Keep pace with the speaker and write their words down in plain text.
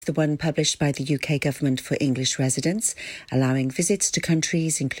The one published by the UK government for English residents, allowing visits to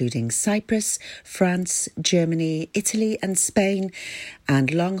countries including Cyprus, France, Germany, Italy and Spain,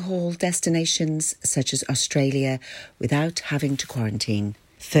 and long-haul destinations such as Australia without having to quarantine.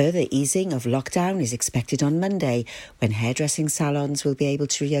 Further easing of lockdown is expected on Monday, when hairdressing salons will be able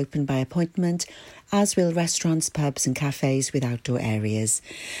to reopen by appointment, as will restaurants, pubs and cafes with outdoor areas.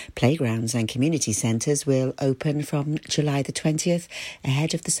 Playgrounds and community centres will open from July the 20th,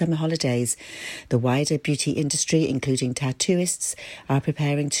 ahead of the summer holidays. The wider beauty industry, including tattooists, are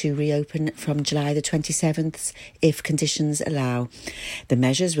preparing to reopen from July the 27th if conditions allow. The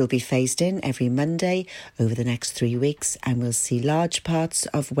measures will be phased in every Monday over the next 3 weeks and will see large parts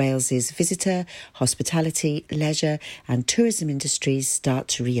of Wales's visitor, hospitality, leisure and tourism industries start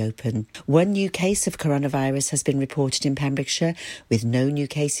to reopen. One new case of coronavirus has been reported in Pembrokeshire, with no new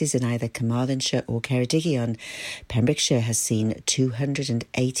cases in either Carmarthenshire or Ceredigion. Pembrokeshire has seen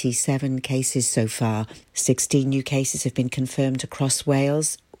 287 cases so far. 16 new cases have been confirmed across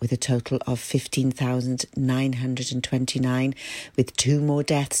Wales, with a total of 15,929, with 2 more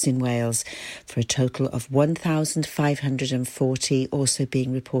deaths in Wales, for a total of 1,540 also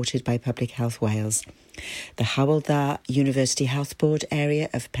being reported by Public Health Wales. The Hywel Dda University Health Board area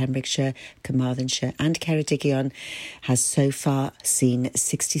of Pembrokeshire, Carmarthenshire and Ceredigion has so far seen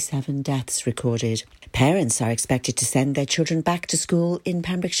 67 deaths recorded. Parents are expected to send their children back to school in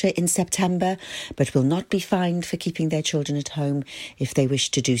Pembrokeshire in September, but will not be fined for keeping their children at home if they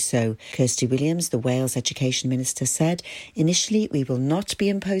wish to do so. Kirsty Williams, the Wales Education Minister, said, "Initially, we will not be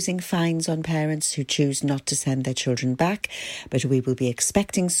imposing fines on parents who choose not to send their children back, but we will be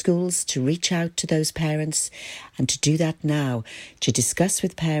expecting schools to reach out to those parents and to do that now, to discuss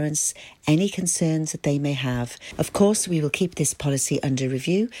with parents any concerns that they may have. Of course, we will keep this policy under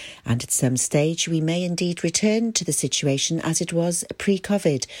review, and at some stage we may indeed return to the situation as it was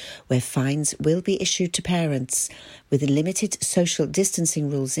pre-COVID, where fines will be issued to parents. With the limited social distancing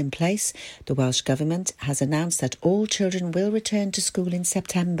rules in place, the Welsh Government has announced that all children will return to school in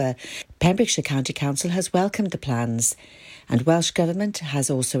September. Pembrokeshire County Council has welcomed the plans, and Welsh Government has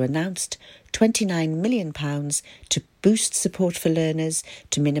also announced £29 million to boost support for learners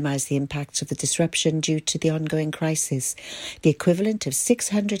to minimise the impacts of the disruption due to the ongoing crisis. The equivalent of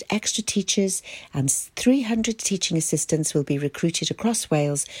 600 extra teachers and 300 teaching assistants will be recruited across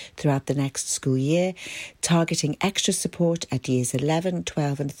Wales throughout the next school year, targeting extra support at years 11,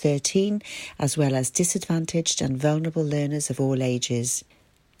 12 and 13, as well as disadvantaged and vulnerable learners of all ages.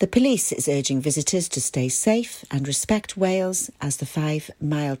 The police is urging visitors to stay safe and respect Wales as the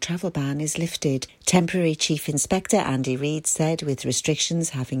 5-mile travel ban is lifted. Temporary Chief Inspector Andy Reid said, with restrictions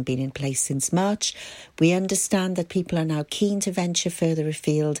having been in place since March, we understand that people are now keen to venture further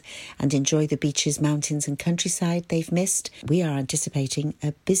afield and enjoy the beaches, mountains and countryside they've missed. We are anticipating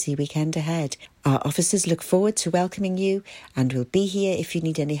a busy weekend ahead. Our officers look forward to welcoming you and will be here if you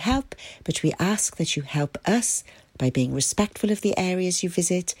need any help, but we ask that you help us by being respectful of the areas you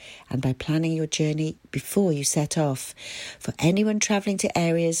visit and by planning your journey before you set off. For anyone travelling to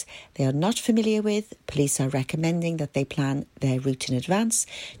areas they are not familiar with, police are recommending that they plan their route in advance,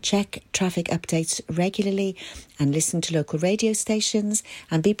 check traffic updates regularly and listen to local radio stations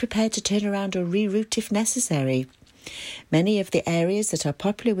and be prepared to turn around or reroute if necessary. Many of the areas that are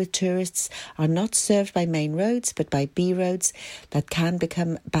popular with tourists are not served by main roads but by B roads that can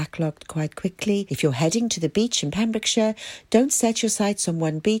become backlogged quite quickly. If you're heading to the beach in Pembrokeshire, don't set your sights on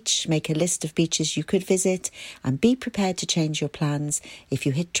one beach, make a list of beaches you could visit and be prepared to change your plans if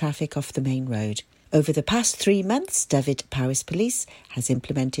you hit traffic off the main road. Over the past 3 months, Dyfed Powys Police has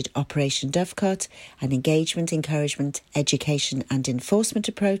implemented Operation Dovecot, an engagement, encouragement, education and enforcement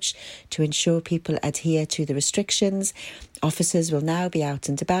approach to ensure people adhere to the restrictions. Officers will now be out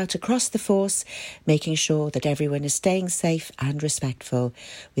and about across the force, making sure that everyone is staying safe and respectful.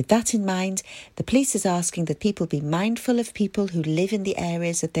 With that in mind, the police is asking that people be mindful of people who live in the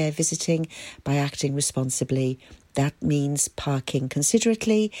areas that they're visiting by acting responsibly. That means parking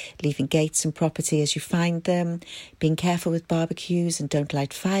considerately, leaving gates and property as you find them, being careful with barbecues and don't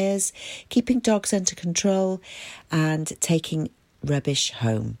light fires, keeping dogs under control and taking rubbish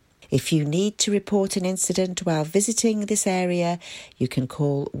home. If you need to report an incident while visiting this area, you can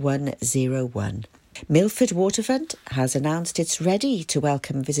call 101. Milford Waterfront has announced it's ready to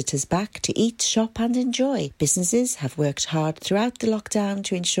welcome visitors back to eat, shop and enjoy. Businesses have worked hard throughout the lockdown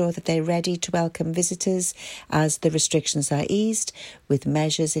to ensure that they're ready to welcome visitors as the restrictions are eased, with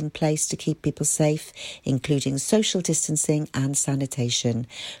measures in place to keep people safe, including social distancing and sanitation.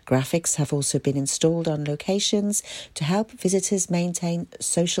 Graphics have also been installed on locations to help visitors maintain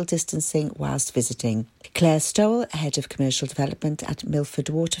social distancing whilst visiting. Claire Stowell, Head of Commercial Development at Milford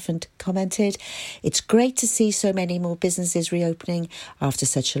Waterfront, commented, "It's great to see so many more businesses reopening after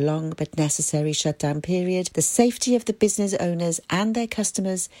such a long but necessary shutdown period. The safety of the business owners and their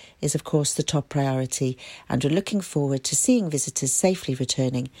customers is of course the top priority, and we're looking forward to seeing visitors safely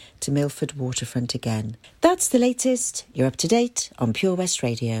returning to Milford Waterfront again." That's the latest. You're up to date on Pure West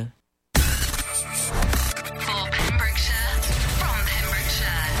Radio.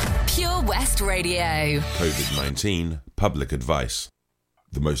 Pure West Radio. COVID-19 public advice.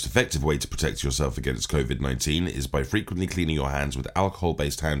 The most effective way to protect yourself against COVID-19 is by frequently cleaning your hands with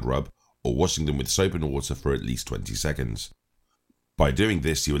alcohol-based hand rub or washing them with soap and water for at least 20 seconds. By doing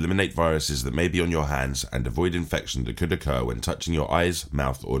this, you eliminate viruses that may be on your hands and avoid infection that could occur when touching your eyes,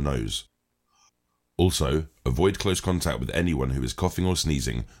 mouth or nose. Also, avoid close contact with anyone who is coughing or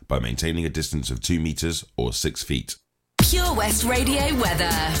sneezing by maintaining a distance of 2 meters or 6 feet. Pure West Radio weather.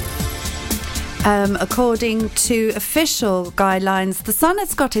 According to official guidelines, the sun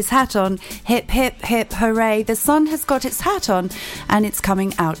has got his hat on. Hip, hip, hip, hooray. The sun has got its hat on and it's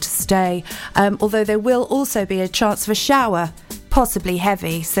coming out to stay. Although there will also be a chance of a shower, possibly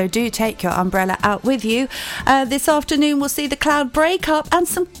heavy, so do take your umbrella out with you. This afternoon we'll see the cloud break up and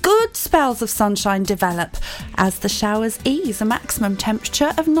some good spells of sunshine develop as the showers ease. A maximum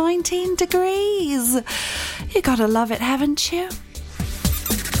temperature of 19 degrees. You gotta love it, haven't you?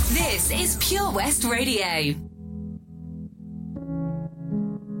 This is Pure West Radio.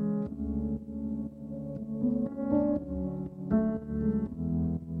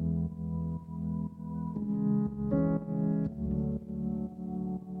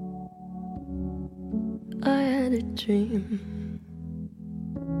 I had a dream.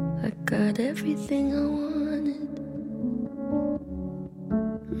 I got everything I wanted.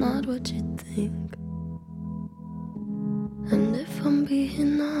 Not what you think. And if I'm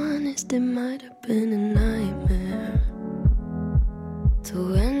being honest, it might have been a nightmare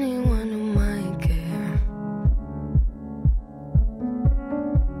to anyone who might care.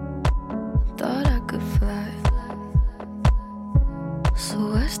 Thought I could fly,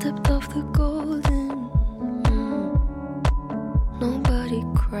 so I stepped off the golden. Nobody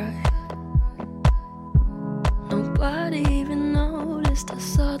cried, nobody even noticed. I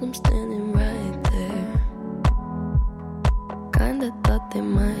saw them standing right there. Kinda thought they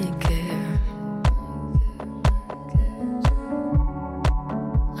might care.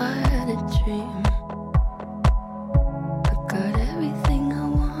 I had a dream. I got everything I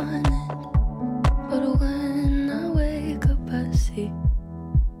wanted, but when I wake up I see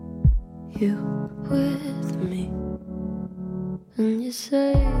you with me. And you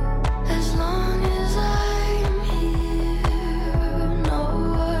say, as long as I'm here, no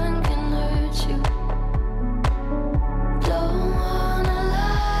one can hurt you. Don't wanna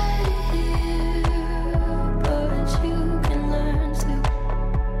lie here, but you can learn to.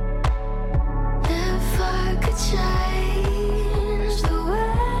 If I could change the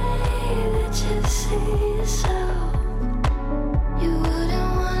way that you see yourself, you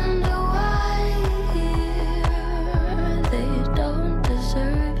wouldn't wonder why they don't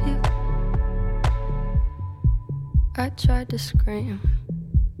deserve you. I tried to scream,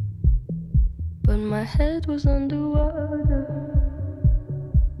 but my head was underwater.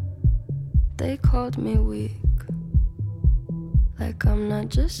 They called me weak, like I'm not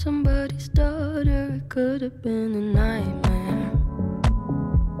just somebody's daughter. It could have been a nightmare,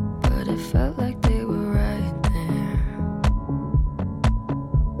 but it felt like they were right there.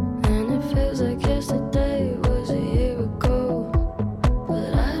 And it feels like yesterday was a year ago,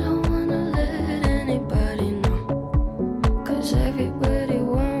 but I don't wanna let anybody know, 'cause everybody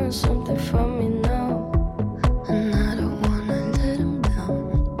wants something from me now, and I don't wanna let them down.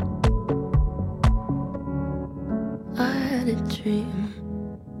 I had a dream.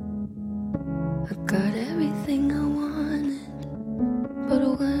 I got everything I wanted, but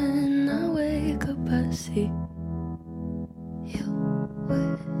when I wake up I see you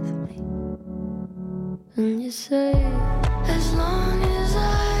with me. And you say, as long as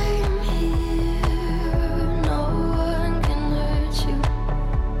I'm here, no one can hurt you.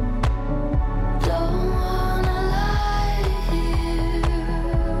 Don't wanna lie here,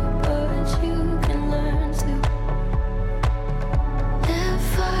 but you can learn to. If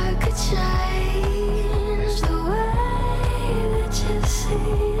I could change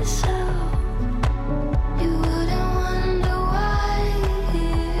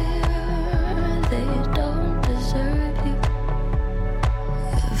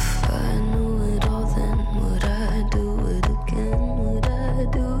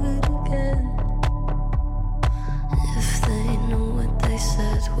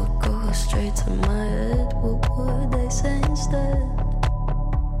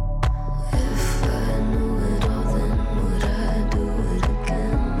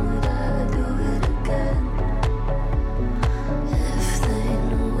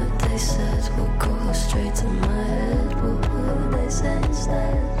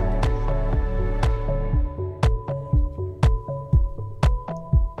instead.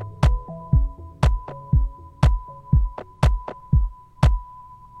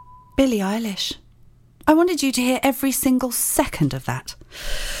 Billie Eilish. I wanted you to hear every single second of that.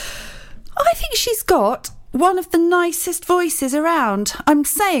 I think she's got one of the nicest voices around. I'm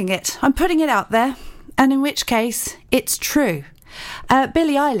saying it. I'm putting it out there. And in which case, it's true.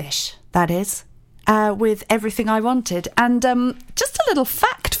 Billie Eilish, that is, with Everything I Wanted. And just a little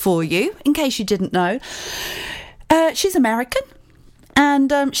fact for you, in case you didn't know. She's American.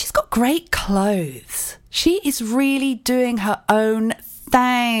 And she's got great clothes. She is really doing her own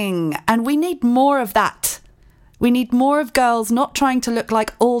thing. And we need more of that. We need more of girls not trying to look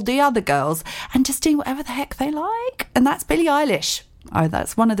like all the other girls and just doing whatever the heck they like. And that's Billie Eilish. Oh,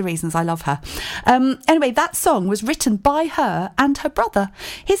 that's one of the reasons I love her. Anyway, that song was written by her and her brother.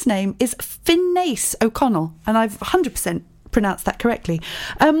 His name is Finneas O'Connell, and I've 100% pronounced that correctly.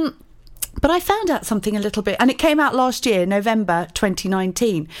 But I found out something a little bit, and it came out last year, November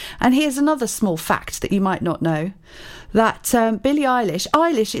 2019. And here's another small fact that you might not know, that Billie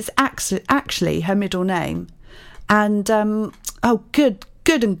Eilish is actually her middle name. And, oh, good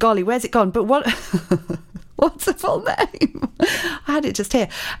and golly, where's it gone? But what... What's her full name? I had it just here.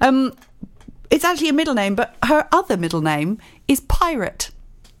 It's actually a middle name, but her other middle name is Pirate.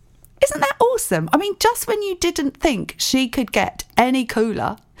 Isn't that awesome? I mean, just when you didn't think she could get any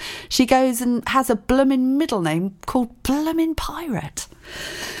cooler, she goes and has a bloomin' middle name called bloomin' Pirate.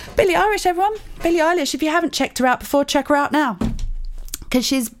 Billie Eilish, everyone. Billie Eilish, if you haven't checked her out before, check her out now. Because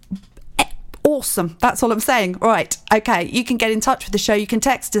she's awesome. That's all I'm saying. Right. Okay. You can get in touch with the show. You can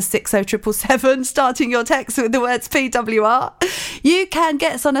text us 60777, starting your text with the words PWR. You can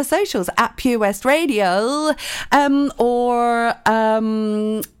get us on our socials at Pure West Radio. Or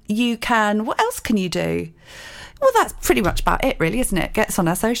you can... What else can you do? Well, that's pretty much about it, really, isn't it? Get us on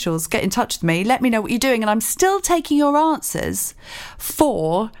our socials. Get in touch with me. Let me know what you're doing. And I'm still taking your answers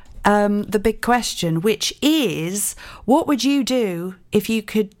for the big question, which is, what would you do if you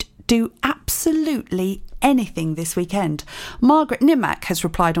could do absolutely anything this weekend? Margaret Nimack has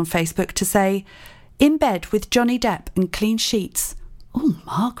replied on Facebook to say, in bed with Johnny Depp and clean sheets. Oh,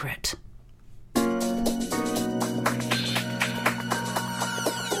 Margaret.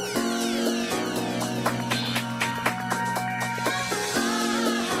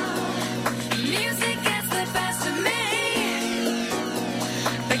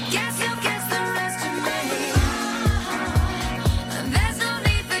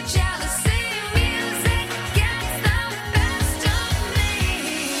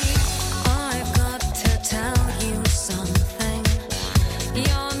 I've got to tell you something.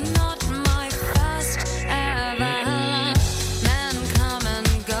 You're not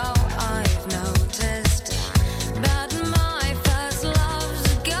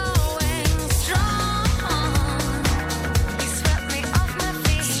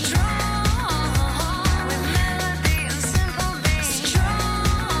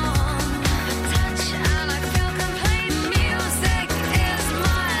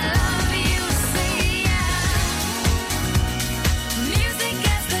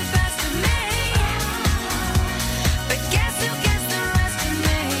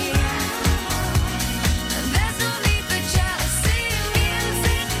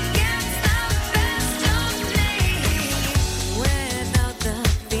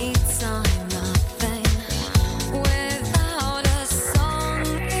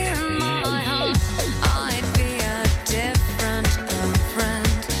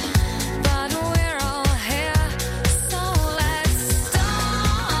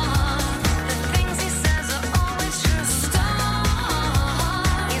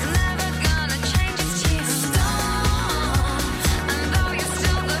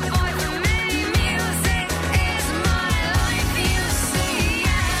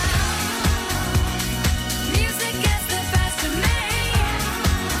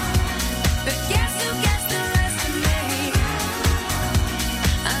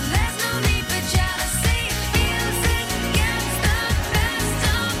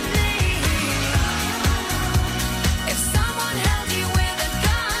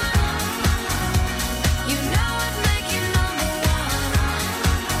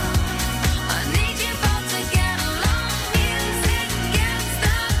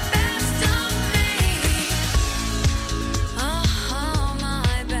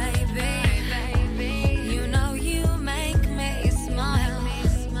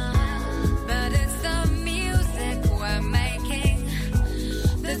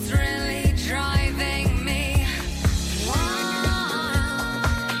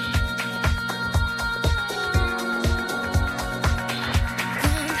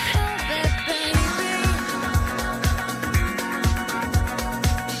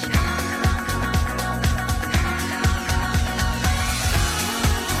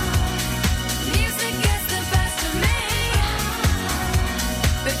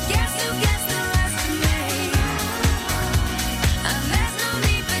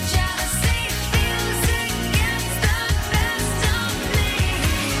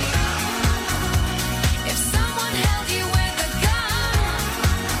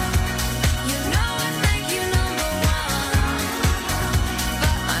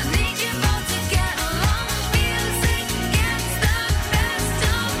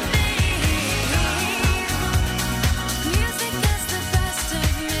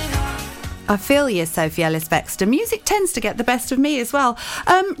I feel you, Sophie Ellis-Bextor. Music tends to get the best of me as well.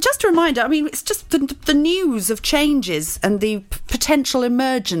 Just a reminder, I mean, it's just the news of changes and the potential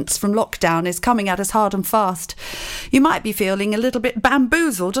emergence from lockdown is coming at us hard and fast. You might be feeling a little bit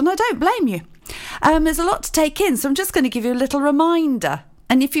bamboozled, and I don't blame you. There's a lot to take in, so I'm just going to give you a little reminder.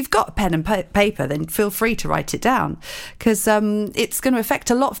 And if you've got a pen and paper, then feel free to write it down, because it's going to affect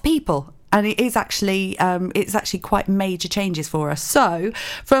a lot of people. And it's actually quite major changes for us. So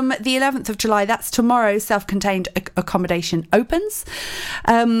from the 11th of July, that's tomorrow, self-contained accommodation opens.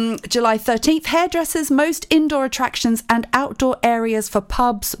 July 13th, hairdressers, most indoor attractions and outdoor areas for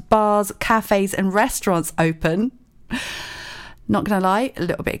pubs, bars, cafes and restaurants open. Not going to lie, a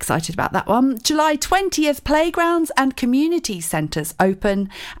little bit excited about that one. July 20th, playgrounds and community centres open.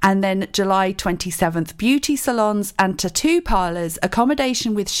 And then July 27th, beauty salons and tattoo parlours,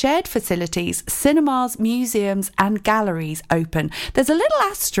 accommodation with shared facilities, cinemas, museums and galleries open. There's a little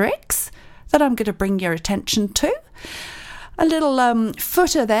asterisk that I'm going to bring your attention to. A little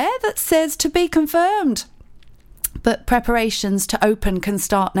footer there that says to be confirmed. But preparations to open can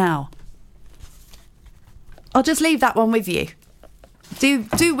start now. I'll just leave that one with you. Do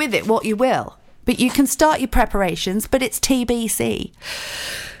with it what you will, but you can start your preparations, but it's TBC.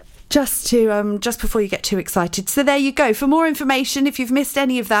 Just before you get too excited. So there you go. For more information, if you've missed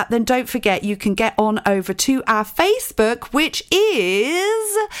any of that, then don't forget you can get on over to our Facebook, which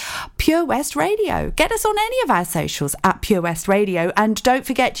is Pure West Radio. Get us on any of our socials at Pure West Radio, and don't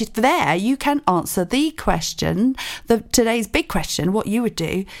forget there you can answer the question, today's big question, what you would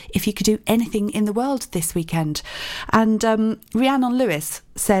do if you could do anything in the world this weekend. And Rhiannon Lewis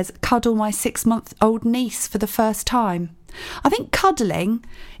says, cuddle my 6-month-old niece for the first time. I think cuddling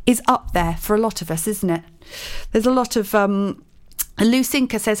is up there for a lot of us, isn't it? There's a lot of...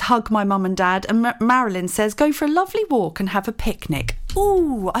 Lucinka says, hug my mum and dad. And Marilyn says, go for a lovely walk and have a picnic.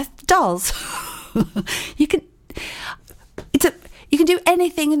 Ooh, it does. You can do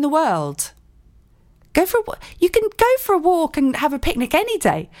anything in the world. You can go for a walk and have a picnic any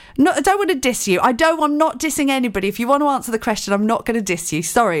day. No, I don't want to diss you. I'm not dissing anybody. If you want to answer the question, I'm not going to diss you.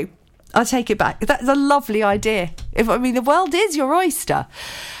 Sorry. I'll take it back. That's a lovely idea. The world is your oyster.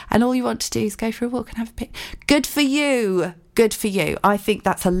 And all you want to do is go for a walk and have a picnic. Good for you. Good for you. I think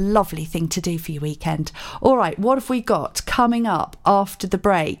that's a lovely thing to do for your weekend. All right, what have we got coming up after the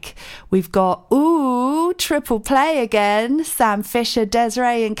break? We've got, triple play again. Sam Fisher,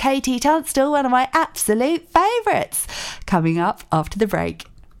 Desiree and Katie Tunstall, one of my absolute favourites. Coming up after the break.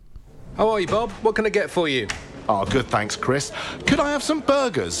 How are you, Bob? What can I get for you? Oh, good, thanks, Chris. Could I have some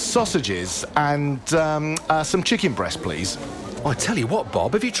burgers, sausages and some chicken breast, please? Oh, I tell you what,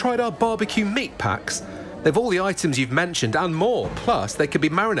 Bob, have you tried our barbecue meat packs? They've all the items you've mentioned and more. Plus, they can be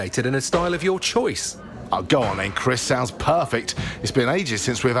marinated in a style of your choice. Oh, go on then, Chris. Sounds perfect. It's been ages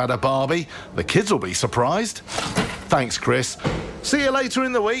since we've had a barbie. The kids will be surprised. Thanks, Chris. See you later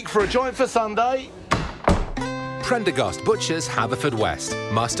in the week for a joint for Sunday. Prendergast Butchers, Haverfordwest.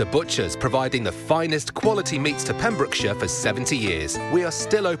 Master Butchers, providing the finest quality meats to Pembrokeshire for 70 years. We are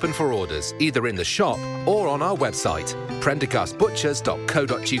still open for orders, either in the shop or on our website,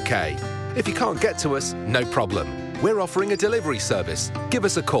 prendergastbutchers.co.uk. If you can't get to us, no problem. We're offering a delivery service. Give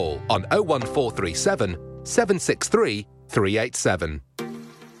us a call on 01437 763 387.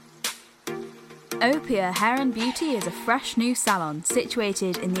 Opia Hair and Beauty is a fresh new salon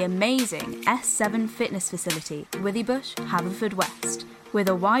situated in the amazing S7 Fitness Facility, Withybush, Haverfordwest. With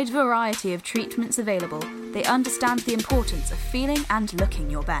a wide variety of treatments available, they understand the importance of feeling and looking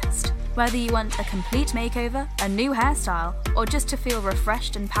your best. Whether you want a complete makeover, a new hairstyle, or just to feel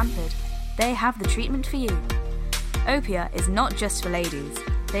refreshed and pampered, they have the treatment for you. Opia is not just for ladies.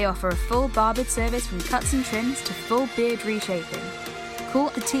 They offer a full barbed service from cuts and trims to full beard reshaping. Call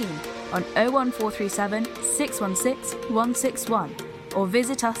the team on 01437 616 161 or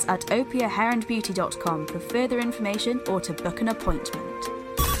visit us at opiahairandbeauty.com for further information or to book an appointment.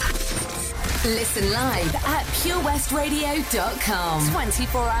 Listen live at purewestradio.com.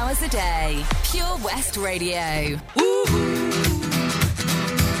 24 hours a day. Pure West Radio.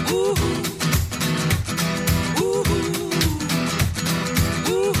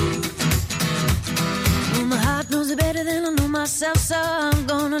 Well, my heart knows it better than I know myself, so I'm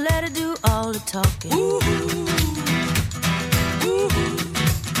gonna let it do all the talking.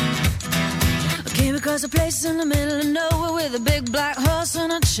 I came across a place in the middle of nowhere with a big black horse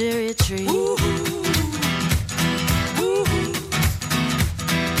and a cherry tree.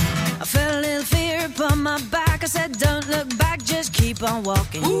 I felt a little fear upon my back. I said, don't look back, just keep on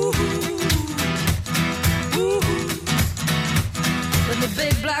walking. But the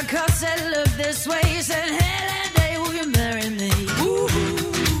big black horse said, look this way. He said, hey, that day, will you marry me?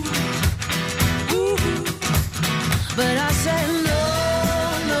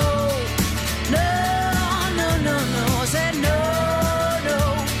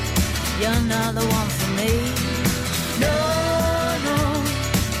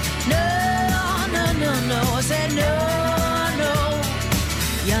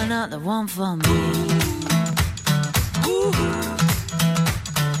 not the one for me. Ooh.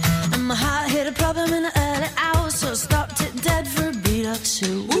 And my heart hit a problem in the early hours, so I stopped it dead for a beat or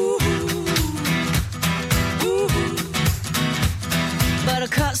two. Ooh. Ooh. But I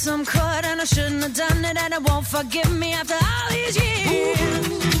cut some cord and I shouldn't have done it, and it won't forgive me after all these years.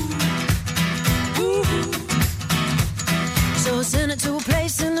 Ooh. Ooh. So I sent it to a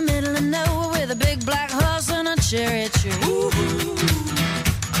place in the middle of nowhere with a big black horse and a cherry tree. Ooh.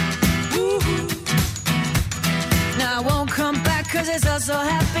 Ooh. Now I won't come back 'cause it's all so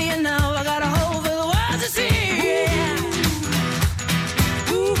happy, and now I got a hole for the world to see. Yeah.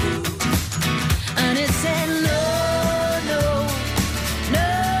 Ooh. And it said no, no, no,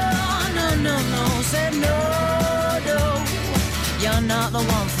 no, no, no. Said no, no, you're not the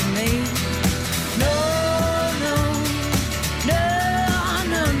one for me. No, no, no,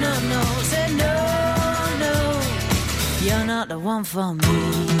 no, no, no. Said no, no, you're not the one for me.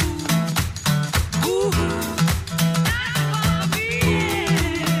 Ooh.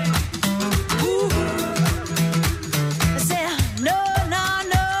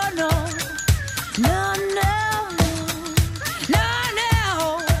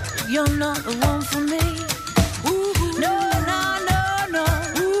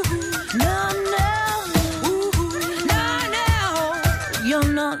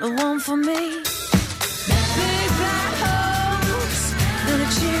 For me, big black holes and a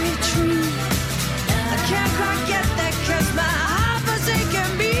cherry tree. I can't quite get that 'cause my heart forsaken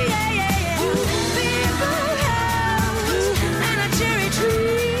me. Yeah, yeah, yeah. Big black holes and a cherry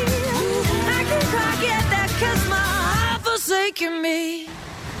tree. I can't quite get that 'cause my heart forsaken me.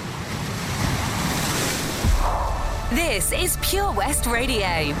 This is Pure West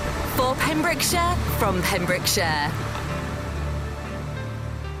Radio for Pembrokeshire from Pembrokeshire.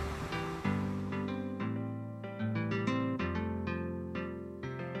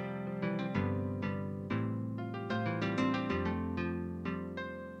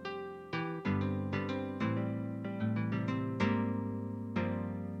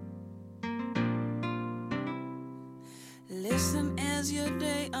 Listen as your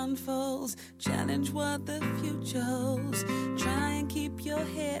day unfolds, challenge what the future holds. Try and keep your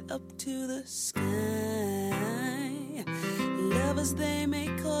head up to the sky. Lovers, they may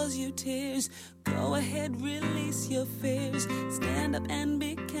cause you tears. Go ahead, release your fears. Stand up and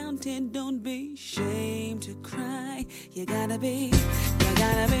be counted, don't be ashamed to cry. You gotta be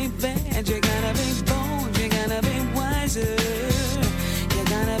bad, you gotta be bold, you gotta be wiser. You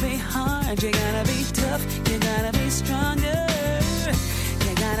gotta be hard, you gotta be tough, you gotta be stronger.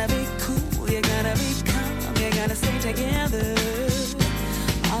 You gotta be cool, you gotta be calm, you gotta stay together.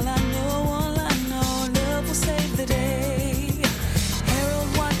 All I know, love will save the day. Herald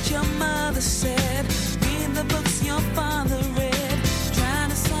what your mother said, read the books your father read, trying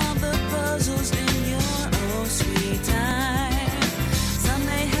to solve the puzzles in your own sweet time. Some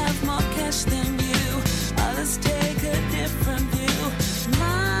may have more cash than you, others take a different view.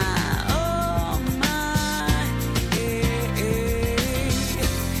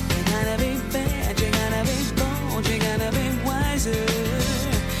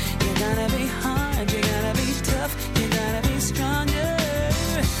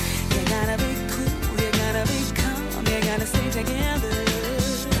 Together.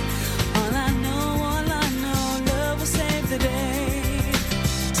 All I know, love will save the day.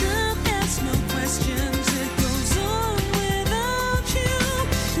 Time asks no questions, it goes on without you,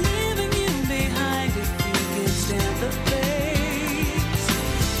 leaving you behind if you can stand the pace.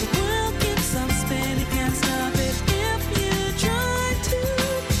 The world keeps on spinning, can't stop it if you try to.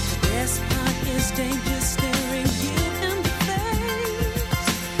 The best part is danger staring you in the face.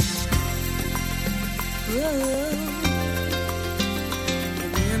 Whoa.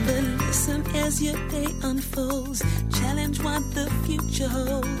 As your day unfolds, challenge what the future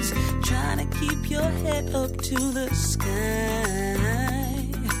holds. Try to keep your head up to the sky.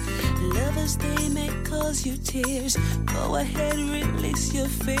 Lovers, they may cause you tears. Go ahead, release your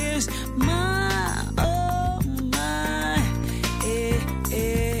fears. My, oh my,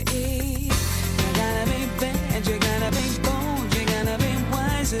 You gotta be bad, you gotta be bold, you gotta be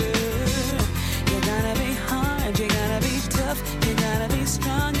wiser. You gotta be hard, you gotta be tough, you gotta be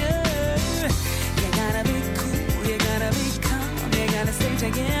stronger. You gotta be cool, you gotta be calm, you gotta stay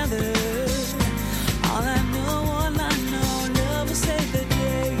together. All I know, love will save the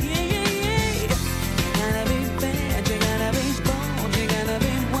day. Yeah, yeah, yeah. You gotta be bad, you gotta be bold, you gotta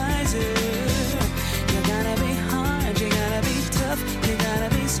be wiser.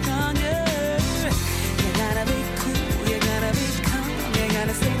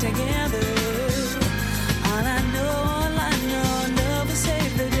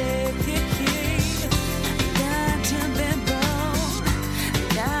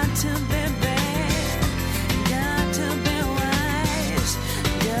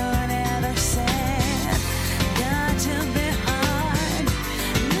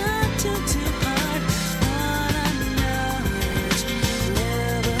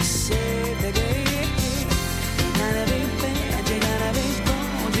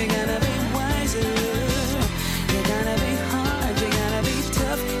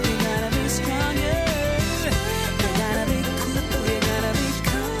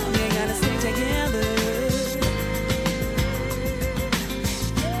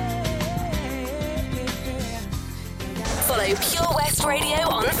 Follow Pure West Radio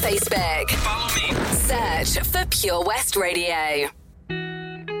on Facebook. Follow me. Search for Pure West Radio.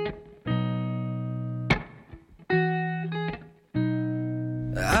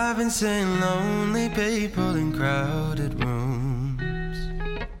 I've been seeing lonely people in crowded rooms,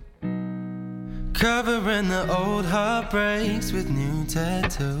 covering the old heartbreaks with new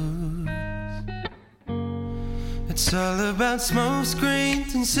tattoos. It's all about smoke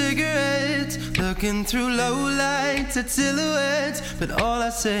screens and cigarettes, looking through low lights at silhouettes. But all I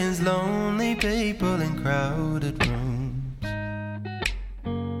see is lonely people in crowded rooms.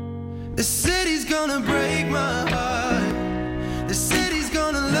 The city's gonna break my heart. The city's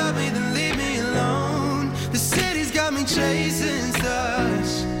gonna love me, then leave me alone. The city's got me chasing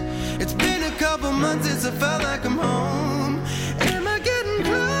stars. It's been a couple months since I felt like I'm home. Am I getting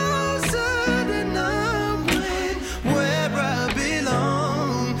closer to knowing where I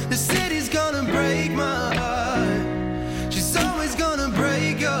belong? The city's gonna break my heart. She's always gonna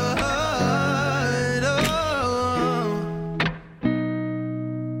break your heart. Oh.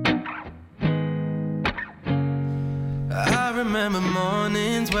 I remember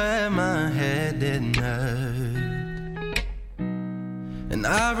mornings where my head didn't hurt, and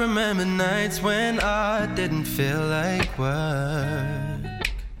I remember nights when I didn't feel like work.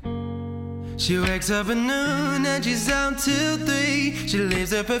 She wakes up at noon and she's out till 3. She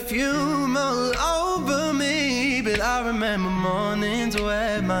leaves her perfume all over me. But I remember mornings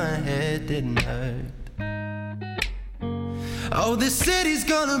where my head didn't hurt. Oh, the city's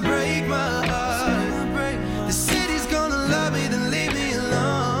gonna break my heart. The city's gonna love me, then leave me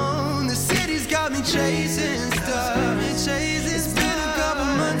alone. The city's got me chasing stars. It's been a couple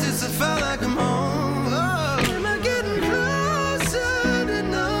months since I felt like I'm home. Oh, am I getting closer to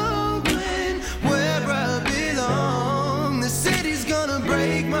knowing where I belong? The city's gonna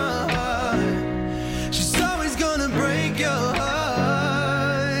break my heart. She's always gonna break your heart.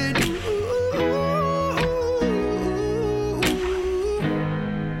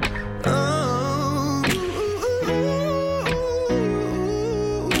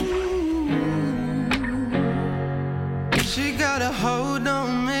 She got a hold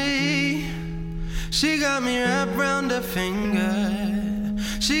on me. She got me wrapped round her finger.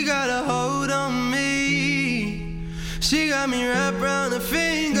 She got a hold on me. She got me wrapped round her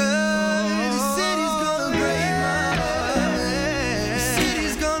finger. The city's gonna break my heart. The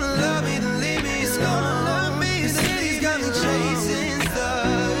city's gonna love me, then leave me. It's gonna love me. The city's got me chasing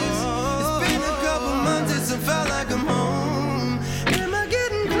stars. It's been a couple months since I felt like I'm home. Am I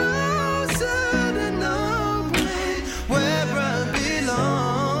getting closer to knowing where I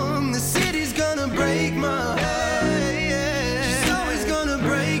belong? The city's gonna break my heart. She's always gonna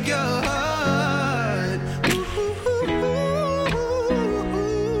break your heart.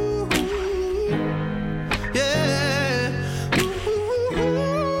 Yeah.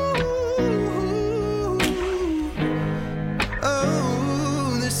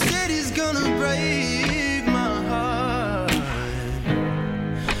 Oh, the city's gonna break my heart.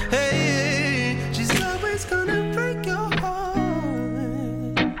 Hey, she's always gonna break your heart.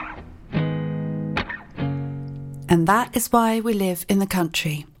 And that is why we live in the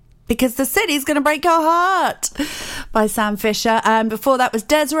country. Because the city's going to break your heart, by Sam Fisher. And before that was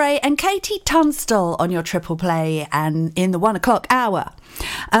Desiree and Katie Tunstall on your triple play and in the 1 o'clock hour.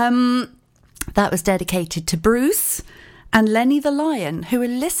 That was dedicated to Bruce and Lenny the Lion, who are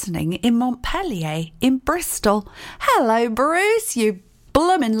listening in Montpellier in Bristol. Hello, Bruce, you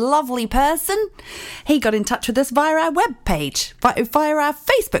bloomin' lovely person. He got in touch with us via our webpage, via our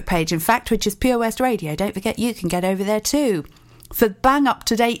Facebook page, in fact, which is Pure West Radio. Don't forget you can get over there too for bang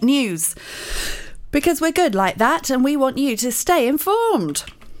up-to-date news, because we're good like that and we want you to stay informed.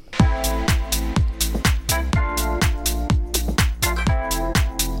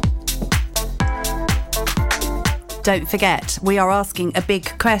 Don't forget, we are asking a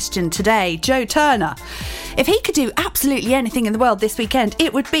big question today. Joe Turner, if he could do absolutely anything in the world this weekend,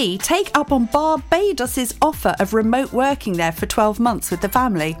 it would be take up on Barbados's offer of remote working there for 12 months with the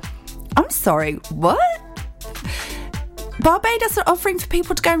family. I'm sorry, what? Barbados are offering for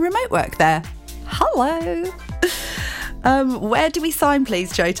people to go and remote work there. Hello. Where do we sign,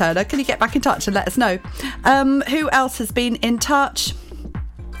 please, Joe Turner? Can you get back in touch and let us know? Who else has been in touch?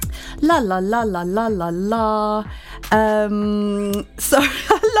 La la la la la la la. Sorry,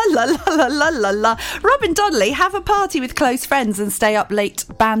 la la la la la la la. Robin Donnelly, have a party with close friends and stay up late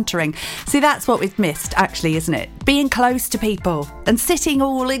bantering. See, that's what we've missed, actually, isn't it? Being close to people and sitting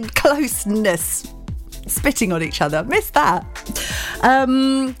all in closeness, spitting on each other. Missed that.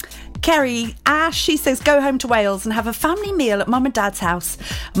 Kerry Ash, she says, go home to Wales and have a family meal at Mum and Dad's house.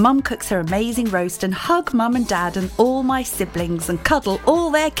 Mum cooks her amazing roast and hug Mum and Dad and all my siblings and cuddle all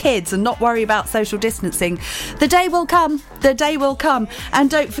their kids and not worry about social distancing. The day will come. The day will come. And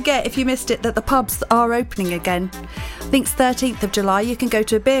don't forget, if you missed it, that the pubs are opening again. I think it's 13th of July. You can go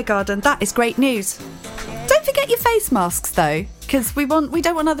to a beer garden. That is great news. Don't forget your face masks, though, because we don't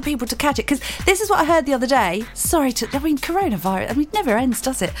want other people to catch it. Because this is what I heard the other day. Coronavirus, it never ends,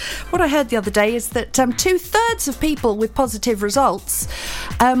 does it? What I heard the other day is that 2/3 of people with positive results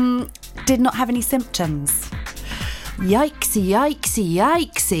did not have any symptoms. Yikesy, yikesy,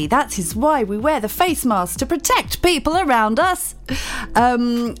 yikesy. That is why we wear the face mask, to protect people around us.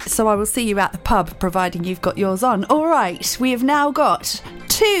 So I will see you at the pub, providing you've got yours on. All right, we have now got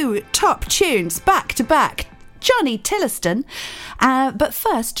 2 top tunes back to back. Johnny Tilliston. But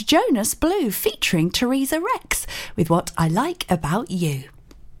first, Jonas Blue featuring Teresa Rex with What I Like About You.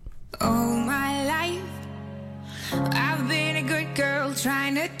 All my life I've been a good girl,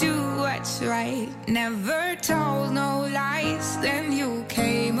 trying to do what's right. Never told no lies. Then you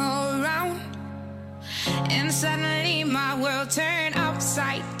came around, and suddenly my world turned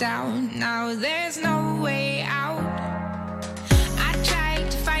upside down. Now there's no way out. I tried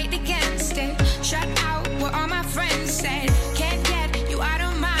to fight against it, shut out what all my friends said. Can't get you out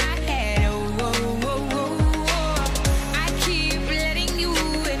of my head. Oh, oh, oh, oh, oh. I keep letting you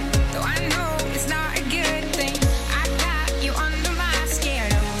in, though I know it's not a good thing. I got you under my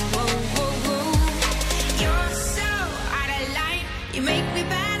skin. Oh, oh, oh, oh. You're so out of line. You make me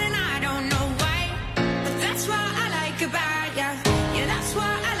bad and I don't know why, but that's what I like about ya. Yeah, that's what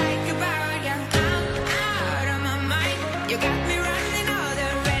I like about ya. I'm out of my mind. You got me running all the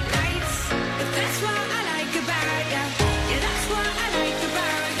red lights, but that's what I like about ya. Yeah, that's what I like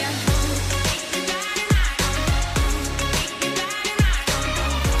about ya. Make me bad and I don't know. Make me bad and I don't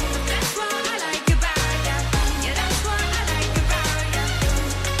know. But that's what I like about ya. Yeah, that's what I like about ya.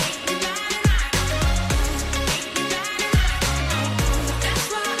 Make me bad and I don't know. Make me bad and I don't know. But that's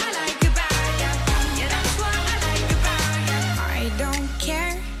what I like about ya. Yeah, that's what I like about ya. I don't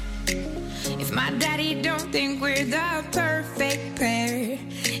care if my daddy don't think we're the perfect pair.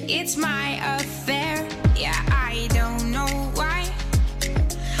 It's my affair. Yeah, I don't know why.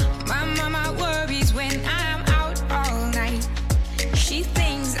 My mama worries when I'm out all night. She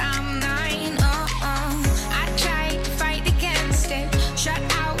thinks I'm 9. I tried to fight against it, shut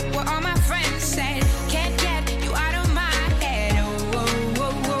out what all my friends said. Can't get you out of my head. Oh, oh,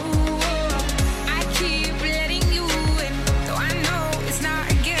 oh, oh, oh. I keep letting you in, though I know it's not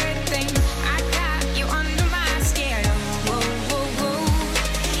a good thing. I got you under my skin. Oh, oh, oh, oh.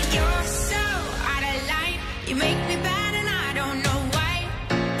 You're so out of line. You make me bad and I don't know why,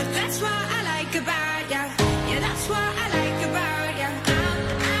 but that's what I like about ya. Yeah, that's what I like about ya. I'm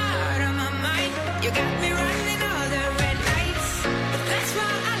out of my mind. You got me running all the red lights, but that's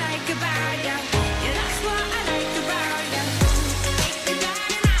what I like about ya. Yeah, that's what I like about ya. Make me bad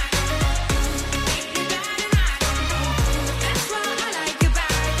and I don't know. Make me bad and I don't know. But that's what I like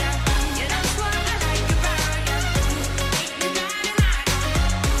about ya. Yeah, that's what I like about ya. Make me bad and I don't know.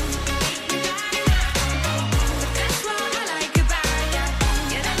 Make me bad and I don't know. But that's what I like about ya.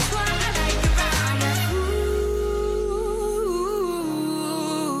 Yeah, that's what I like about ya.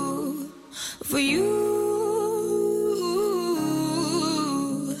 Ooh, for you.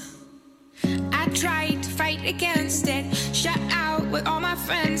 I tried to fight against it, shut out what all my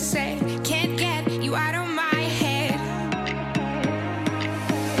friends said. Can't get you out of my head.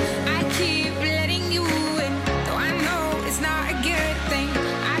 I keep letting you in, though I know it's not a good thing.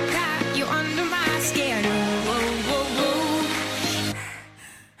 I got you under my skin. Oh, oh, oh, oh.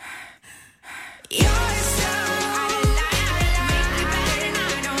 You're so out of line. Make me bad and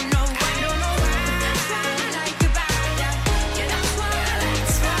I don't know why. That's what I like about ya. Yeah, that's what I like.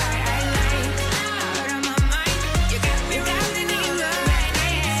 That's what I like. Out of my mind. You got me running all the red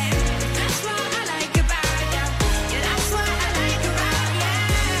lights. That's what I like about ya. Yeah, that's what I like about ya.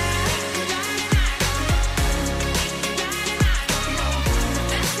 Make me bad and I don't know. Make me bad and I don't know.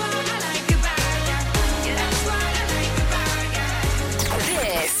 That's what I like about ya. Yeah, that's what I like about ya.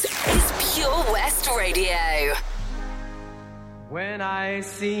 This is Pure West Radio. When I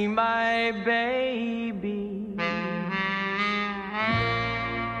see my baby,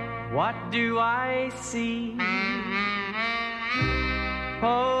 what do I see?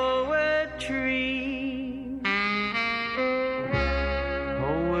 Poetry,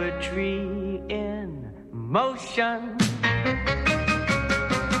 poetry in motion,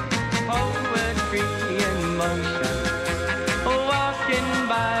 poetry in motion, walking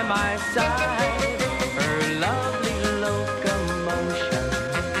by my side, her lovely locomotion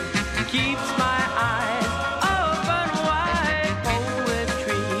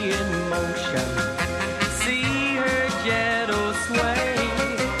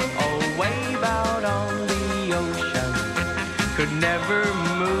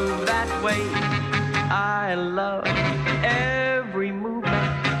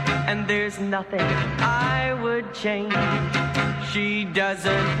there's nothing I would change. She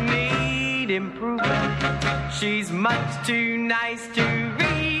doesn't need improvement. She's much too nice to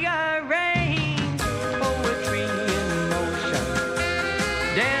rearrange. Poetry in motion,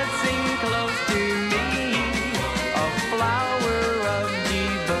 dancing close to me, a flower of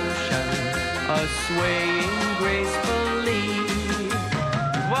devotion, a swaying gracefully.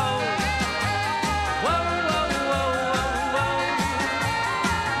 Whoa.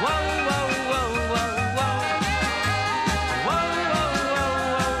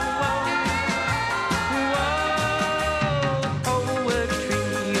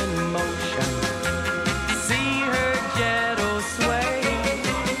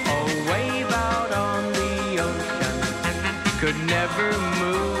 Could never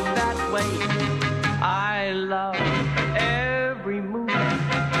move that way. I love every move,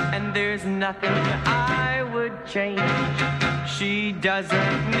 and there's nothing I would change. She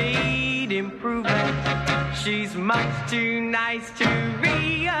doesn't need improvement. She's much too nice to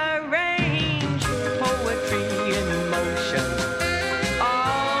rearrange. Poetry in motion,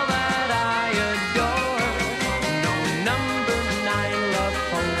 all that I adore. No number 9 love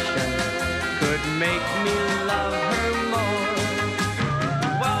potion could make me love her more.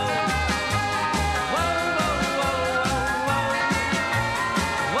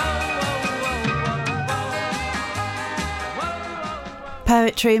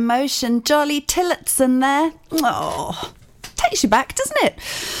 Poetry in motion, Jolly Tillotson there. Oh, takes you back, doesn't it?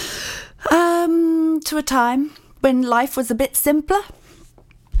 To a time when life was a bit simpler,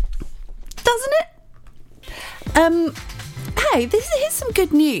 doesn't it? Hey, here's some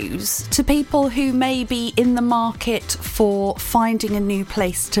good news to people who may be in the market for finding a new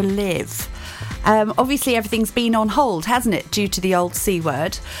place to live. Obviously everything's been on hold, hasn't it, due to the old C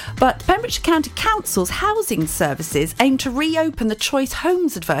word, but Pembrokeshire County Council's housing services aim to reopen the Choice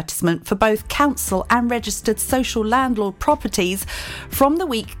Homes advertisement for both council and registered social landlord properties from the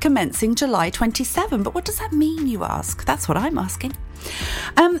week commencing July 27. But what does that mean, you ask? That's what I'm asking.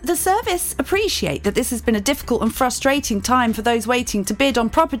 The service appreciate that this has been a difficult and frustrating time for those waiting to bid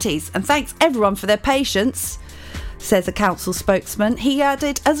on properties, and thanks everyone for their patience, says a council spokesman. He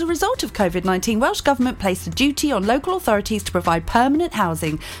added, as a result of COVID-19, Welsh Government placed a duty on local authorities to provide permanent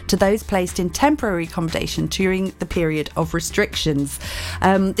housing to those placed in temporary accommodation during the period of restrictions.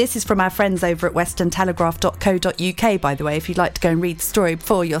 This is from our friends over at westerntelegraph.co.uk, by the way, if you'd like to go and read the story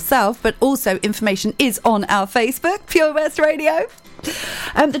for yourself. But also information is on our Facebook, Pure West Radio.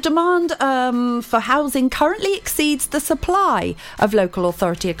 The demand for housing currently exceeds the supply of local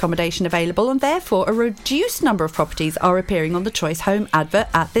authority accommodation available, and therefore a reduced number of properties are appearing on the Choice Home advert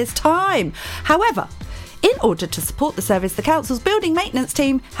at this time. However, in order to support the service, the council's building maintenance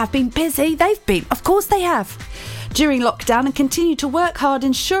team have been busy. Of course they have, during lockdown, and continue to work hard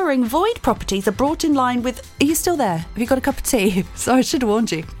ensuring void properties are brought in line with... Are you still there? Have you got a cup of tea? Sorry, I should have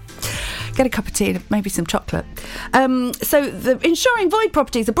warned you. Get a cup of tea and maybe some chocolate. Ensuring void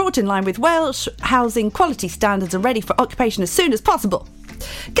properties are brought in line with Welsh housing quality standards and ready for occupation as soon as possible.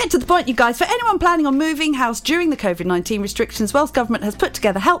 Get to the point, you guys. For anyone planning on moving house during the COVID-19 restrictions, Welsh Government has put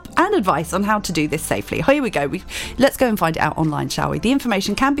together help and advice on how to do this safely. Here we go. Let's go and find it out online, shall we? The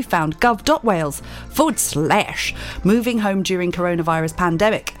information can be found gov.wales/moving home during coronavirus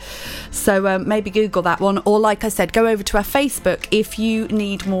pandemic. So maybe Google that one, or like I said, go over to our Facebook if you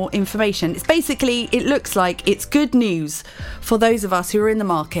need more information. It's basically, it looks like it's good news for those of us who are in the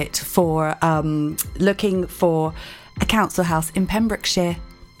market for looking for a council house in Pembrokeshire.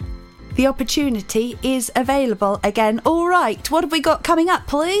 The opportunity is available again. All right, what have we got coming up,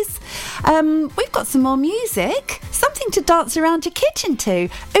 please? We've got some more music, something to dance around your kitchen to.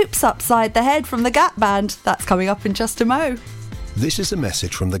 Oops Upside the Head from the Gap Band. That's coming up in just a mo. This is a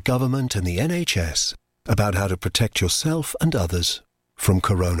message from the government and the NHS about how to protect yourself and others from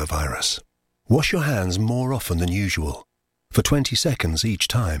coronavirus. Wash your hands more often than usual, for 20 seconds each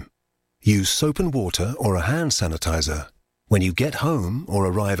time. Use soap and water or a hand sanitizer when you get home or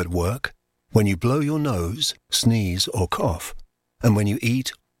arrive at work, when you blow your nose, sneeze or cough, and when you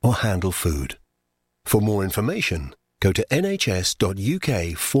eat or handle food. For more information, go to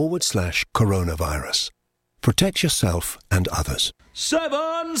nhs.uk/coronavirus. Protect yourself and others.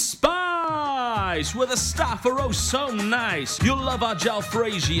 7 Spice, where the staff are oh so nice. You'll love our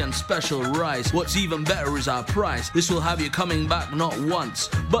jalfrezi and special rice. What's even better is our price. This will have you coming back not once,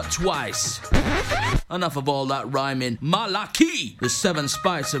 but twice. Enough of all that rhyming. Malaki! The 7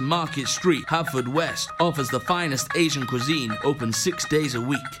 Spice of Market Street, Haverfordwest, offers the finest Asian cuisine, open 6 days a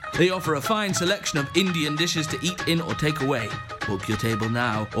week. They offer a fine selection of Indian dishes to eat in or take away. Book your table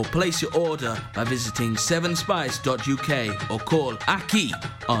now or place your order by visiting 7spice.uk or call Aki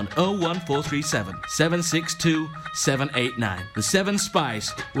on 01437 762 789. The 7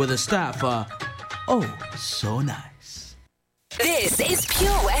 Spice, where the staff are so nice. This is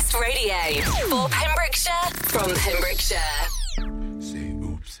Pure West Radio for Pembrokeshire, from Pembrokeshire. Say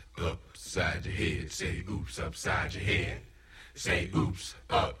oops upside your head. Say oops upside your head. Say oops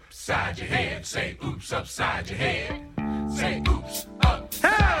upside your head. Say oops upside your head. Say oops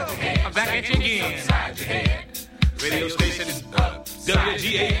upside your head. I'm back at you again. Upside your head. Radio station is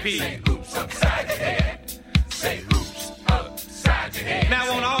WGAP. Say oops upside your head. Say oops upside your head.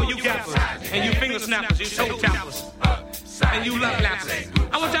 Now on all you gappers and you finger snappers, you toe tappers, and you love lappers,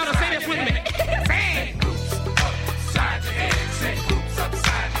 I want y'all to say this with me. Say oops upside your head. Say oops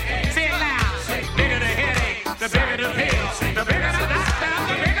upside your head. Say it loud. Bigger the headache, the bigger the pill, the bigger the doctor,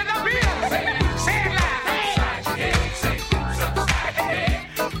 the bigger the bill. Say it loud. Upside your head. Say oops upside your head.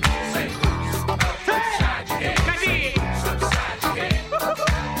 Say oops upside your head. Now dig. Upside your head.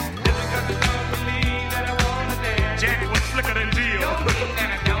 Jack was slicker than Jill.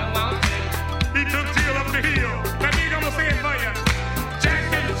 He took Jill up the hill. Now dig, I'm gonna say it for you. Jack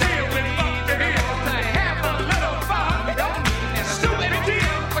and Jill went up the hill to have a little fun. Stupid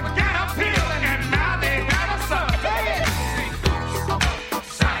Jill forgot a pill, and now they got a son.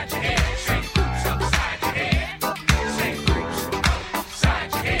 Upside your head. Say oops upside your head. Say oops upside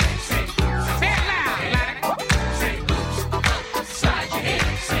your head. Say oops Say it loud, like Say oops upside your head.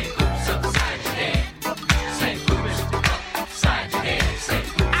 Say oops upside your head. Say oops upside your head. Say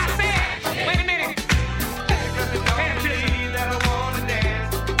oops. I said, wait a minute. Can't believe that I wanna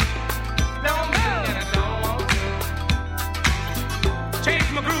dance. Don't move. Change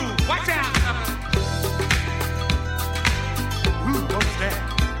my groove. Watch out. Ooh, what's that?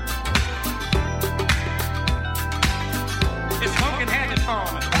 It's pumpkin habit for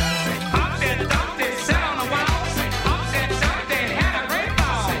me. Hop that, dump that, sit on the wall. Hop that, dump that, had a great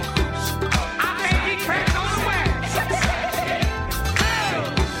ball. I think he cracked on the wax.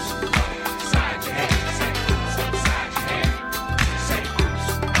 Upside your head. Say oops upside your head. Say oops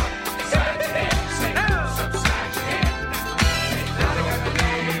upside your head. Say oops upside your head.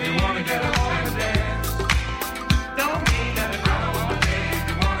 If you wanna get up and dance, don't mean that I don't wanna dance. If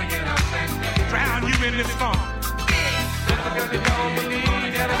you wanna get up and dance, drown you in this funk. Just because you don't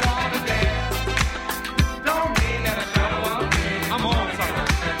believe that I wanna dance, don't mean that I don't wanna dance. I'm on something.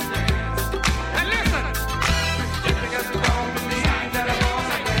 And listen, just because you don't believe that I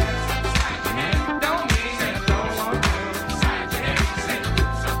wanna dance, don't mean that I don't wanna dance.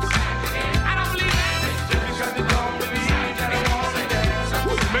 I don't believe that. Just because you don't believe that I wanna dance,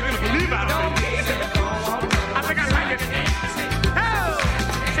 making a believe out of it. I think I like it. Oh,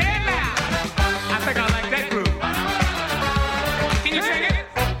 say it loud. I think I like that groove. Can you sing it?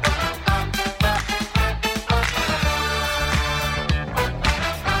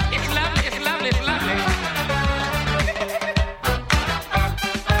 It's lovely, it's lovely, it's lovely.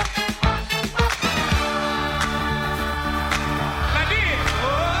 My dear,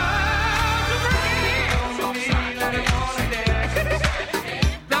 to bring it in. Don't believe that I wanna dance.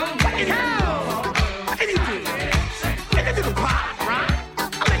 Don't get it out. What can you do? Take it to the pop, right?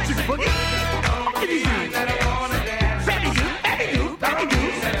 I'll let you boogie. What can you do? That I wanna dance. Baby do, baby do, baby do.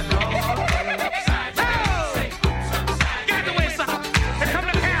 Oh, get the way, son. Here come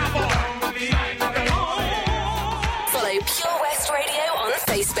the cowboy. Follow Pure West Radio on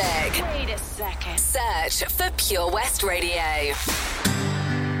Facebook. Wait a second. Search for Pure West Radio.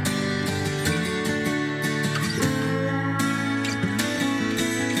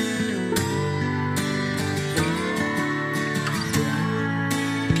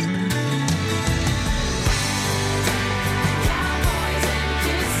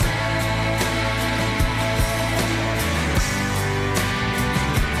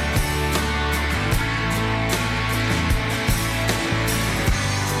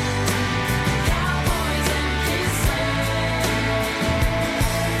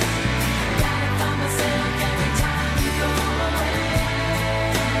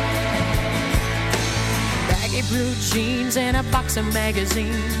 Baggy blue jeans and a box of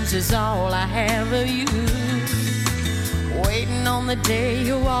magazines is all I have of you. Waiting on the day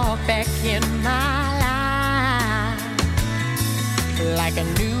you walk back in my life. Like a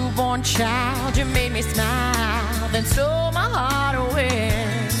newborn child, you made me smile, then stole my heart away.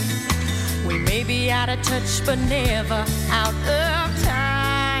 We may be out of touch, but never out of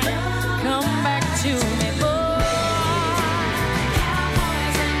time. Come back to me, boy.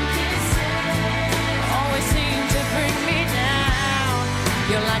 Always seem to bring me down.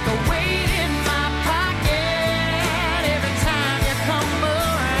 You're like a weight in my pocket every time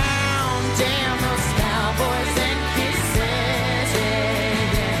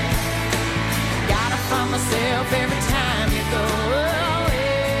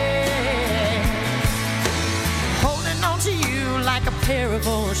pair of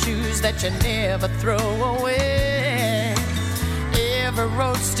old shoes that you never throw away. Every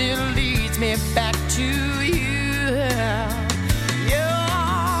road still leads me back to you.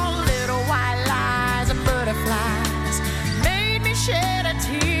 Your little white lies and butterflies made me shed a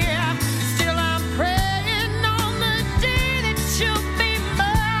tear. Still I'm praying on the day that you'll be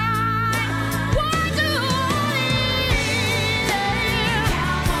mine. Why do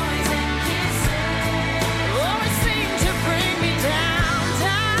cowboys and kisses always seem to bring me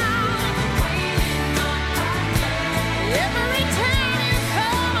downtown? Waiting on my day. Every time you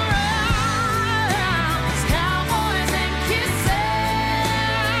come around, it's cowboys and kisses.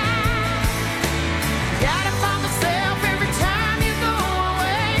 Gotta find myself every time you go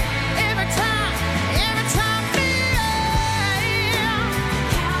away. Every time me.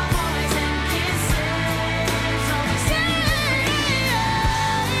 Cowboys and kisses. Always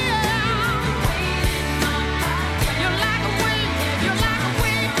waiting on my day. You're like a wing,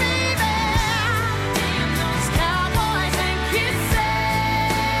 baby. Damn those cowboys and kisses.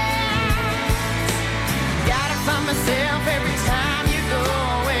 Gotta find myself every time you go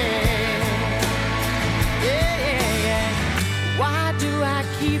away. Yeah. Why do I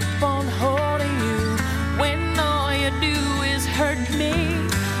keep on holding you when all you do is hurt me?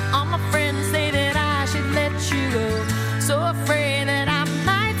 All my friends say that I should let you go, so afraid that I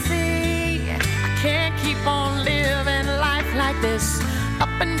might see. I can't keep on living life like this, up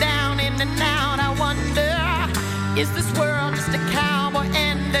and down, in and out. I wonder, is this world just a cowboy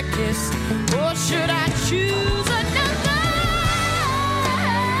and a kiss, or should I choose another?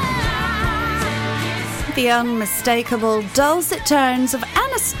 The unmistakable dulcet tones of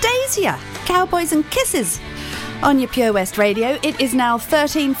Anastasia, Cowboys and Kisses. On your Pure West Radio, it is now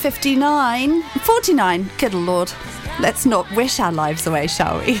 49. Good Lord. Let's not wish our lives away,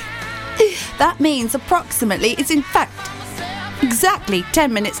 shall we? That means approximately, it's in fact exactly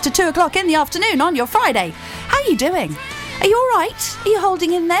 10 minutes to 2 o'clock in the afternoon on your Friday. How are you doing? Are you all right? Are you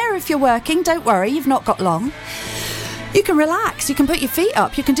holding in there? If you're working, don't worry, you've not got long. You can relax, you can put your feet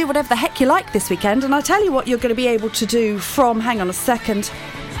up, you can do whatever the heck you like this weekend. And I tell you what you're going to be able to do from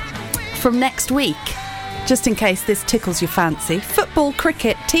next week, just in case this tickles your fancy. Football,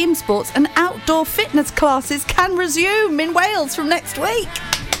 cricket, team sports and outdoor fitness classes can resume in Wales from next week.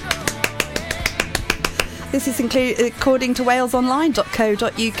 This is according to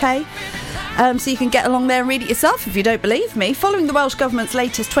walesonline.co.uk. So you can get along there and read it yourself if you don't believe me. Following the Welsh Government's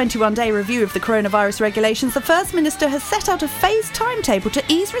latest 21-day review of the coronavirus regulations, the First Minister has set out a phased timetable to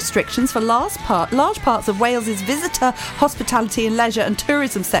ease restrictions for large parts of Wales's visitor, hospitality and leisure and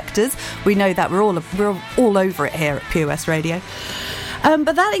tourism sectors. We know that we're all over it here at Pure West Radio.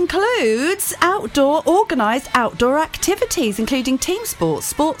 But that includes organised outdoor activities, including team sports,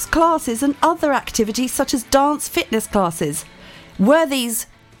 sports classes and other activities such as dance fitness classes. Where these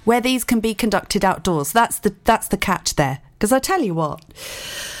can be conducted outdoors. That's the catch there. Because I tell you what,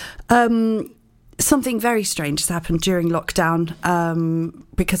 something very strange has happened during lockdown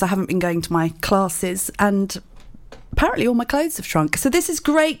because I haven't been going to my classes and apparently all my clothes have shrunk. So this is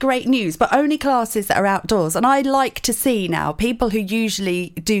great news, but only classes that are outdoors. And I like to see now people who usually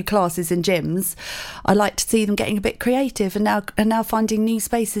do classes in gyms, I like to see them getting a bit creative and now finding new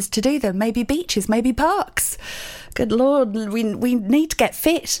spaces to do them. Maybe beaches, maybe parks. Good Lord, we need to get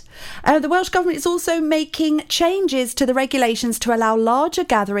fit. The Welsh Government is also making changes to the regulations to allow larger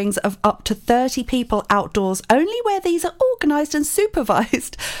gatherings of up to 30 people outdoors, only where these are organised and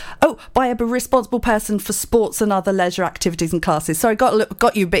supervised by a responsible person for sports and other leisure activities and classes. Sorry,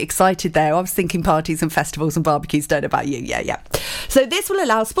 got you a bit excited there. I was thinking parties and festivals and barbecues. Don't know about you. Yeah. So this will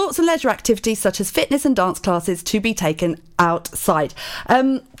allow sports and leisure activities such as fitness and dance classes to be taken outside.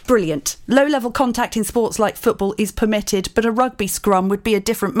 Brilliant. Low-level contact in sports like football is permitted, but a rugby scrum would be a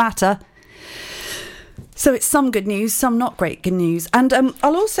different matter. So it's some good news, some not great good news. And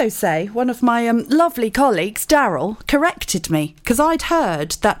I'll also say one of my lovely colleagues, Daryl, corrected me because I'd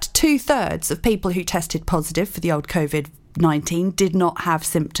heard that 2/3 of people who tested positive for the old COVID-19 did not have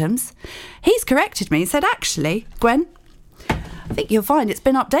symptoms. He's corrected me and said, actually, Gwen, I think you'll find it's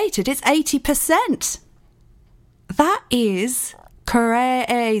been updated. It's 80%. That is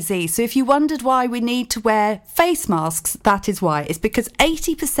crazy. So if you wondered why we need to wear face masks, that is why. It's because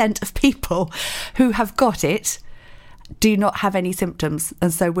 80% of people who have got it do not have any symptoms.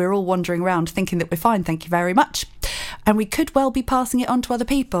 And so we're all wandering around thinking that we're fine, thank you very much. And we could well be passing it on to other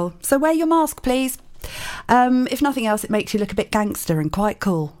people. So wear your mask, please. If nothing else, it makes you look a bit gangster and quite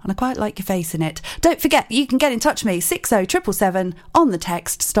cool, and I quite like your face in it. Don't forget, you can get in touch with me 60777 on the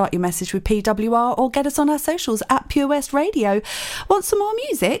text, start your message with PWR, or get us on our socials at Pure West Radio. Want some more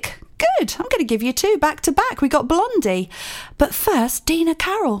music? Good. I'm going to give you two back to back. We got Blondie. But first, Dina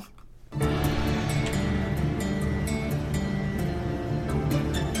Carroll. I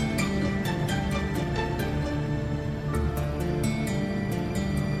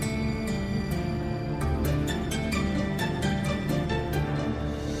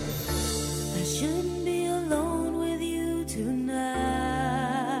shouldn't be alone with you tonight.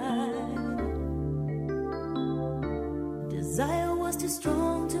 Desire was too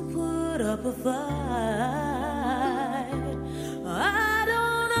strong to put up a fight. I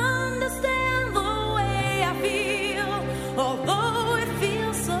don't understand the way I feel, although it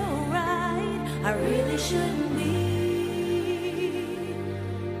feels so right. I really shouldn't be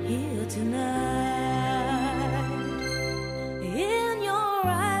here tonight. In your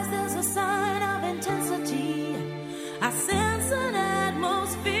eyes there's a sign of intensity. I sense an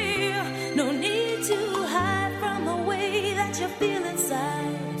atmosphere. No need to hide from the way that you feel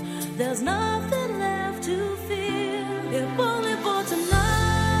inside. There's nothing left to fear, if only for tonight.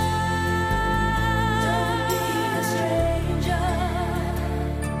 Don't be a stranger.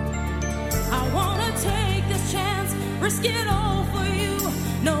 I wanna take this chance, risk it all for you,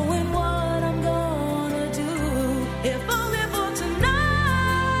 knowing what I'm gonna do, if only for tonight.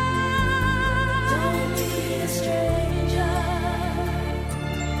 Don't be a stranger.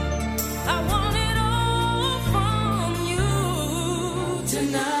 I want it all from you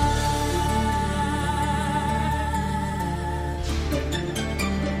tonight.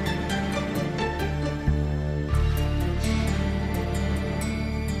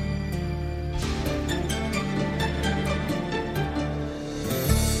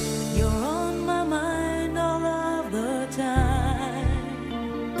 You're on my mind all of the time.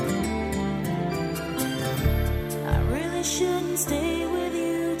 I really shouldn't stay with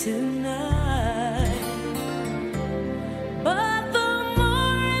you tonight. But the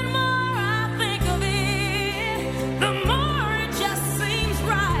more and more I think of it, the more it just seems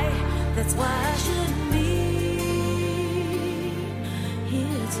right. That's why I shouldn't be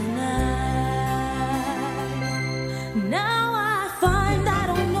here tonight. Now I find I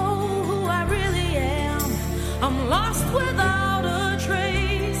don't know who I really am. I'm lost without a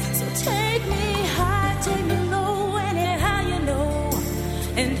trace. So take me high, take me low, anyhow you know,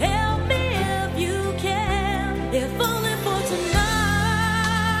 and help me if you can, if only for tonight.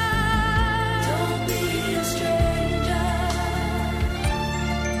 Don't be a stranger.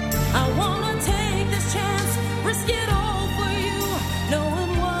 I wanna take this chance, risk it all for you,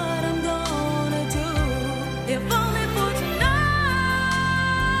 knowing what I'm gonna do, if only for tonight.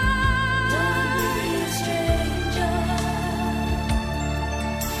 Don't be a stranger.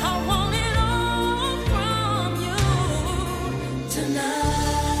 I want it all from you tonight.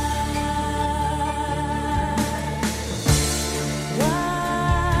 Why,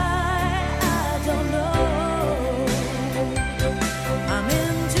 I don't know. I'm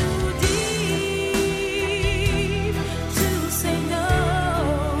in too deep to say no.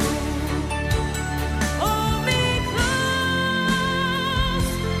 Hold me close,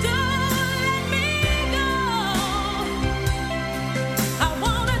 don't let me go. I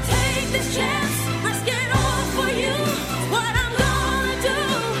wanna take this chance, risk it all for you. What I'm gonna do,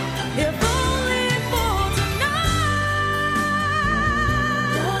 if only for tonight.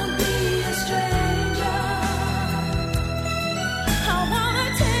 Don't be a stranger. I wanna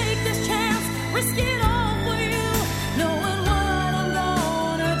take this chance, risk it all for you, knowing what I'm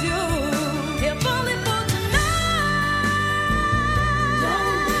gonna do, if only for tonight.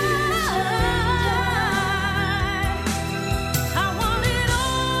 Don't be a stranger. I want it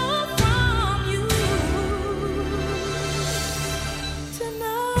all from you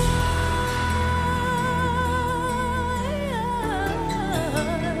tonight.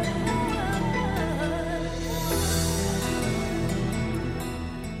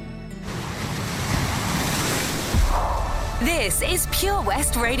 This is Pure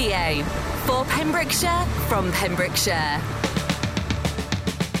West Radio for Pembrokeshire from Pembrokeshire.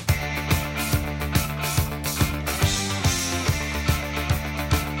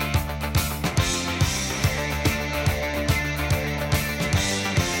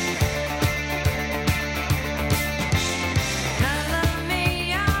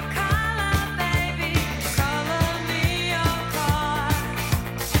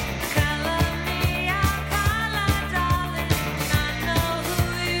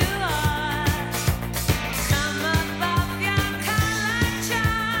 Come above your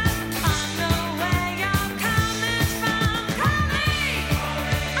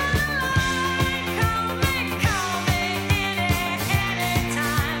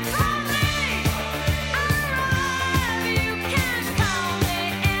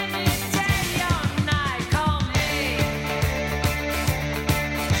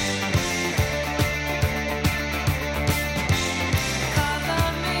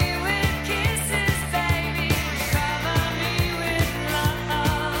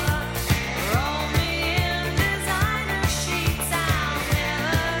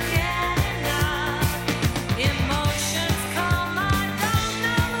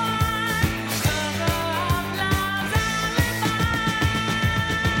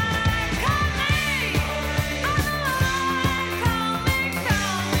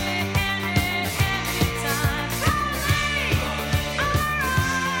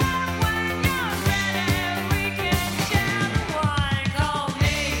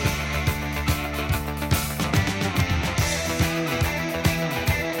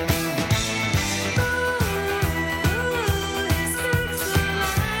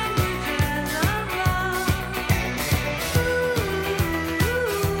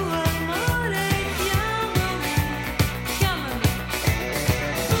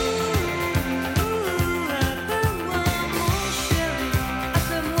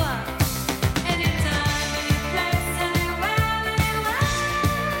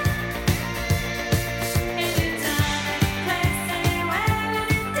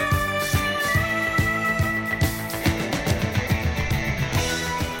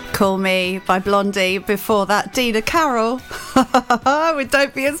Call Me by Blondie. Before that, Dina Carroll with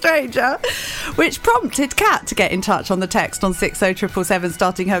Don't Be a Stranger, which prompted Kat to get in touch on the text on 60777,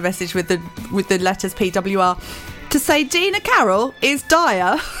 starting her message with the letters PWR, to say Dina Carroll is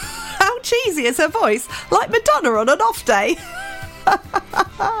dire. How cheesy is her voice? Like Madonna on an off day. Tell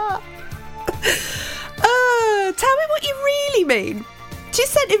me what you really mean. She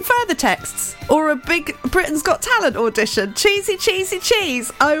sent in further texts, or a big Britain's Got Talent audition. Cheesy, cheesy,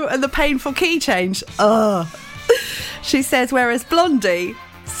 cheese. Oh, and the painful key change. Ugh. She says, whereas Blondie,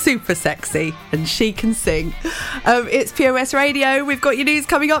 super sexy, and she can sing. It's Pure West Radio. We've got your news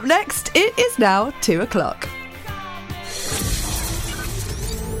coming up next. It is now 2 o'clock.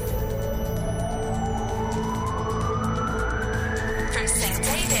 From St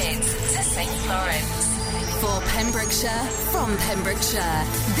David's to St Florence. For Pembrokeshire, from Pembrokeshire,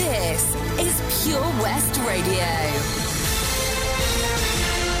 this is Pure West Radio.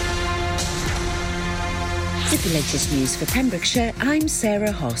 With the latest news for Pembrokeshire, I'm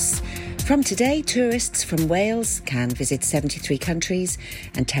Sarah Hoss. From today, tourists from Wales can visit 73 countries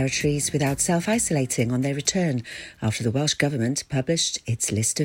and territories without self-isolating on their return after the Welsh Government published its list of